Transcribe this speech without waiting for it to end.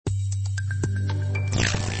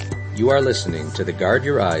You are listening to the Guard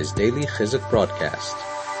Your Eyes Daily Chizuk broadcast.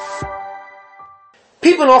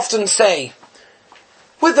 People often say,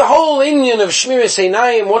 with the whole Inyan of Shmiras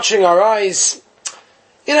Einayim, watching our eyes,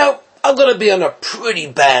 I'm going to be on a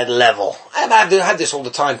pretty bad level. I've had this all the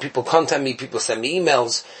time. People contact me, people send me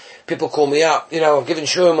emails, people call me up, I'm giving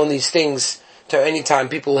shurim on these things to any time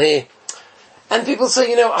people hear. And people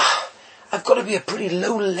say, I've got to be a pretty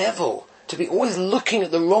low level to be always looking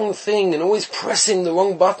at the wrong thing and always pressing the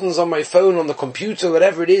wrong buttons on my phone, on the computer,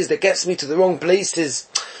 whatever it is that gets me to the wrong places.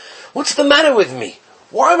 What's the matter with me?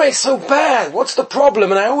 Why am I so bad? What's the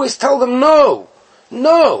problem? And I always tell them, no,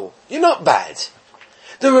 you're not bad.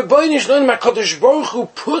 The Rebbeinu Shalom HaKadosh Baruch Hu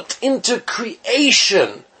put into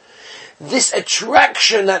creation this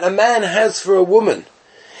attraction that a man has for a woman.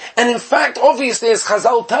 And in fact, obviously, as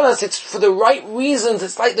Chazal tell us, it's for the right reasons.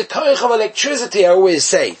 It's like the koich of electricity, I always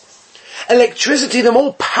say. Electricity, the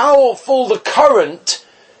more powerful the current,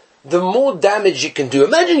 the more damage it can do.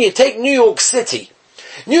 Imagine you take New York City.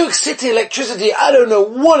 New York City electricity, I don't know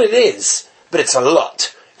what it is, but it's a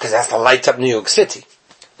lot, because it has to light up New York City.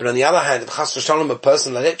 But on the other hand, if Chas v'Shalom a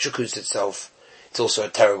person electrocutes itself, it's also a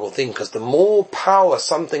terrible thing, because the more power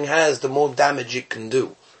something has, the more damage it can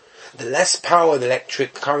do. The less power the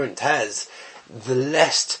electric current has, the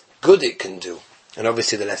less good it can do, and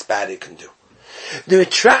obviously the less bad it can do. The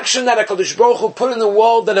attraction that HaKadosh Baruch Hu put in the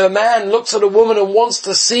world, that a man looks at a woman and wants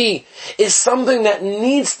to see, is something that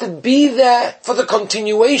needs to be there for the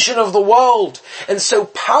continuation of the world. And so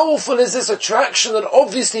powerful is this attraction that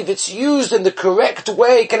obviously if it's used in the correct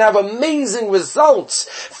way, can have amazing results.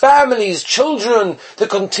 Families, children, the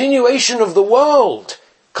continuation of the world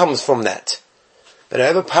comes from that. But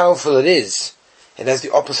however powerful it is, it has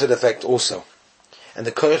the opposite effect also. And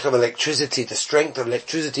the koich of electricity, the strength of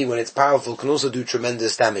electricity when it's powerful, can also do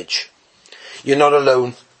tremendous damage. You're not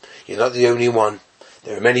alone. You're not the only one.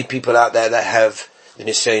 There are many people out there that have the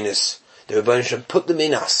nisyonos. The Rebbeinu Shalom put them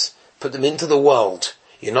in us. Put them into the world.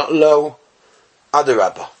 You're not low.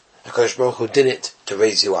 Adarabah. HaKadosh Baruch Hu did it to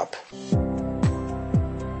raise you up.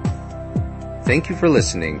 Thank you for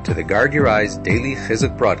listening to the Guard Your Eyes Daily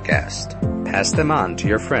Chizuk broadcast. Pass them on to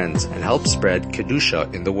your friends and help spread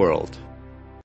Kedusha in the world.